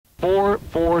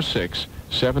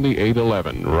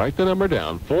446-7811. Write the number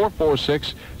down,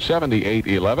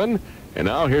 446-7811. And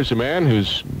now here's a man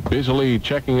who's busily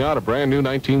checking out a brand new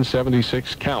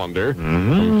 1976 calendar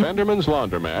from Fenderman's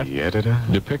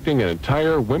Laundromat, depicting an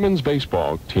entire women's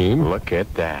baseball team. Look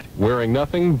at that. Wearing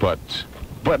nothing but...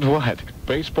 But what?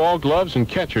 Baseball gloves and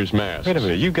catcher's masks. Wait a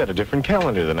minute, you've got a different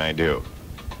calendar than I do.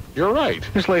 You're right.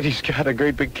 This lady's got a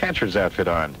great big catcher's outfit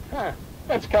on. Huh,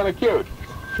 that's kind of cute.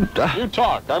 You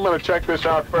talk. I'm going to check this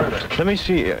out further. Let me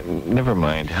see. Never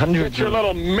mind. Get your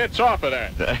little mitts off of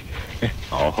that.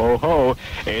 Oh, ho, ho.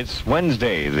 It's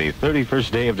Wednesday, the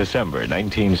 31st day of December,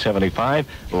 1975.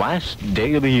 Last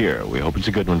day of the year. We hope it's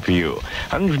a good one for you.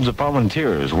 Hundreds of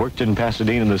volunteers worked in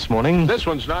Pasadena this morning. This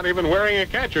one's not even wearing a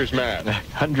catcher's mask.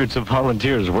 Hundreds of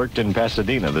volunteers worked in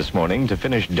Pasadena this morning to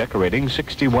finish decorating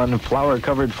 61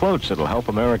 flower-covered floats that'll help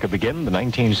America begin the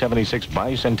 1976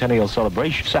 bicentennial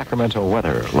celebration. Sacramento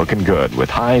weather looking good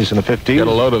with highs in the 50s. Get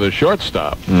a load of the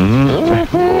shortstop.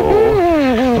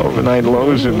 Overnight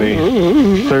lows in the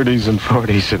 30s and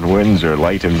 40s, and winds are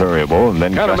light and variable. And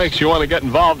then kind of makes you want to get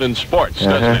involved in sports,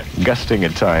 doesn't it? Gusting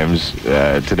at times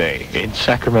today in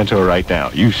Sacramento right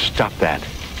now. You stop that.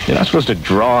 You're not supposed to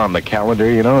draw on the calendar,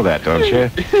 you know that, don't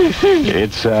you?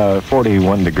 It's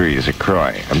 41 degrees at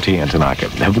KROY. I'm Tanaka.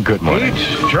 Have a good morning.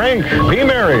 Eat, drink, be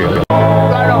merry.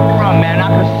 Right up front, man. I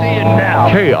can see it now.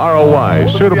 KROY,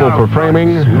 suitable for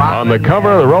framing, on the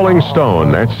cover of the Rolling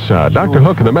Stone. That's Dr.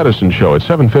 Hook and the Medicine Show at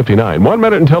 7:59. 1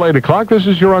 minute until 8 o'clock. This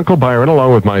is your Uncle Byron,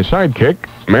 along with my sidekick,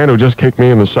 man who just kicked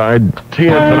me in the side,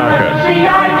 Tanaka.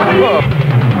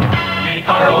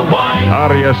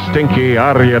 Are you stinky?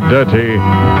 Are you dirty?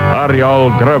 Are you all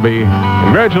grubby?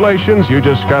 Congratulations, you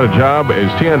just got a job as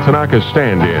Tanaka's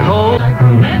stand-in.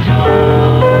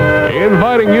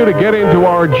 Inviting you to get into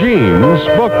our jeans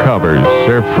book covers.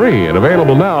 They're free and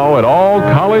available now at all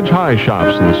college high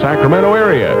shops in the Sacramento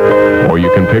area. Or you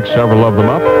can pick several of them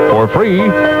up for free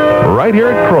right here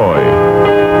at KROY.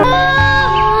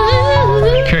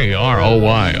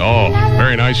 KROY. Oh,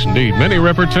 very nice indeed. Minnie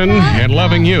Ripperton and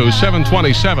Loving You.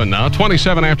 7:27 now,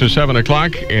 27 after 7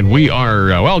 o'clock, and we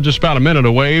are, well, just about a minute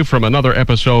away from another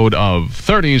episode of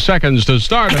 30 Seconds to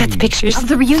Stardom. I got the pictures of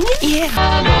the reunion? Yeah.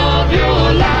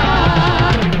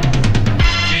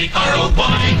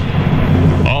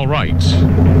 All right.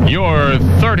 Your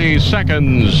 30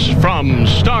 seconds from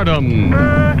Stardom.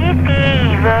 Boogie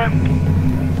fever,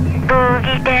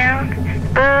 boogie down,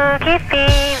 boogie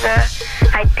fever.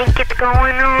 I think it's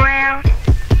going around.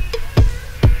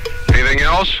 Anything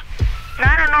else? No,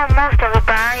 I don't know most of it,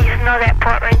 but I just know that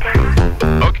part right there.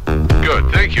 Okay, good.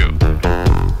 Thank you.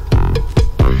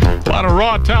 A lot of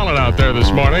raw talent out there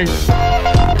this morning.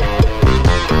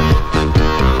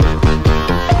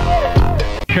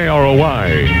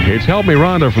 KROY. It's Help Me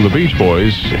Rhonda from the Beach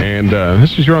Boys, and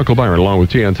this is your Uncle Byron along with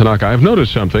Tanaka. I've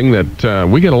noticed something that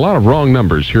we get a lot of wrong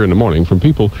numbers here in the morning from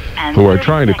people who are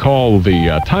trying to call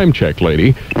the time check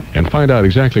lady and find out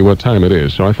exactly what time it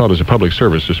is. So I thought as a public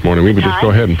service this morning we would just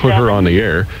go ahead and put her on the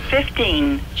air.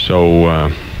 15.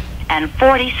 So... and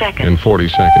 40 seconds. And 40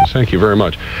 seconds. Thank you very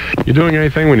much. You doing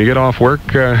anything when you get off work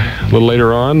a little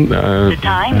later on? The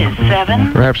time is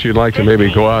 7. Perhaps you'd like to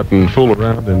maybe go out and fool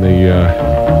around in the...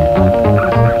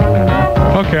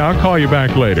 Okay, I'll call you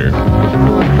back later.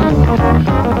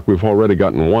 We've already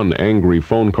gotten one angry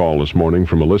phone call this morning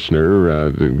from a listener.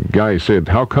 The guy said,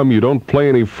 "How come you don't play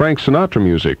any Frank Sinatra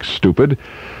music, stupid?"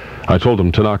 I told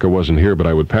him Tanaka wasn't here, but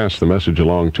I would pass the message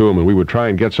along to him, and we would try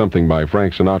and get something by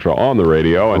Frank Sinatra on the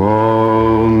radio.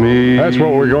 And that's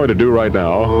what we're going to do right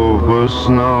now. Over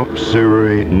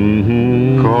Snapsirate.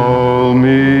 Call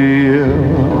me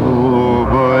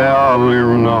over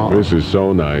Alirna. This is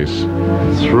so nice.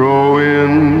 Throw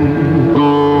in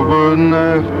Glover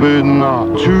Knife, but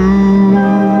not too.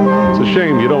 It's a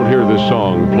shame you don't hear this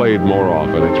song played more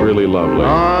often. It's really lovely.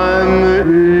 I'm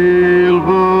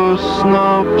Elva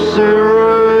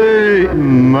Snapsirate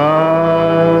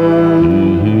man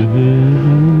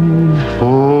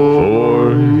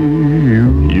for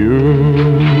you.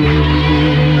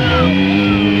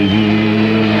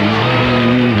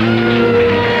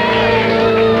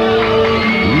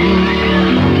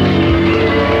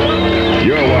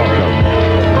 You're welcome.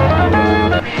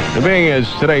 The being is,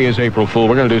 today is April Fool.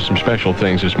 We're going to do some special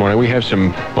things this morning. We have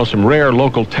some rare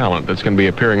local talent that's going to be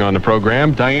appearing on the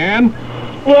program. Diane?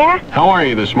 Yeah? How are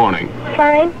you this morning?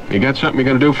 Fine. You got something you're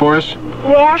going to do for us?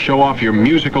 Yeah? Show off your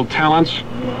musical talents?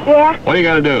 Yeah? What are you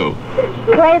going to do?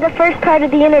 Play the first part of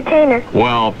The Entertainer.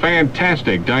 Well,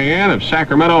 fantastic. Diane of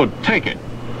Sacramento, take it.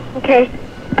 Okay.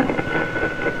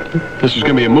 This is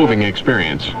going to be a moving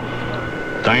experience.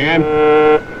 Diane?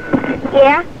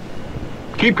 Yeah?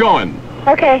 Keep going.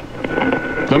 Okay.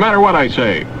 No matter what I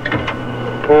say.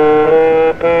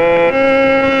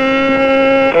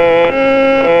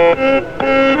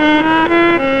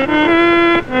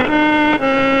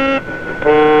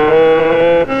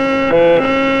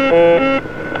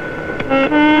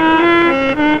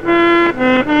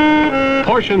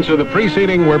 Portions of the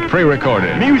preceding were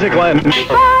pre-recorded. Musicland.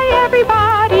 Hi,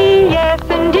 everybody. Yes,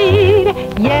 indeed.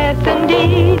 Yes,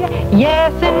 indeed.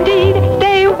 Yes, indeed.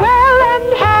 Stay well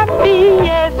and happy.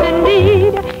 Yes,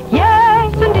 indeed.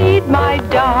 Yes, indeed, my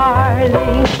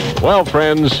darling. Well,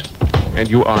 friends, and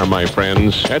you are my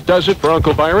friends, that does it for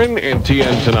Uncle Byron and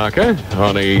TN Tanaka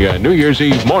on a New Year's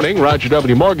Eve morning. Roger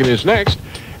W. Morgan is next.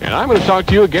 And I'm going to talk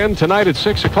to you again tonight at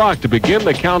 6 o'clock to begin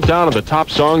the countdown of the top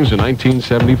songs in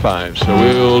 1975. So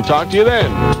we'll talk to you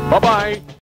then. Bye-bye.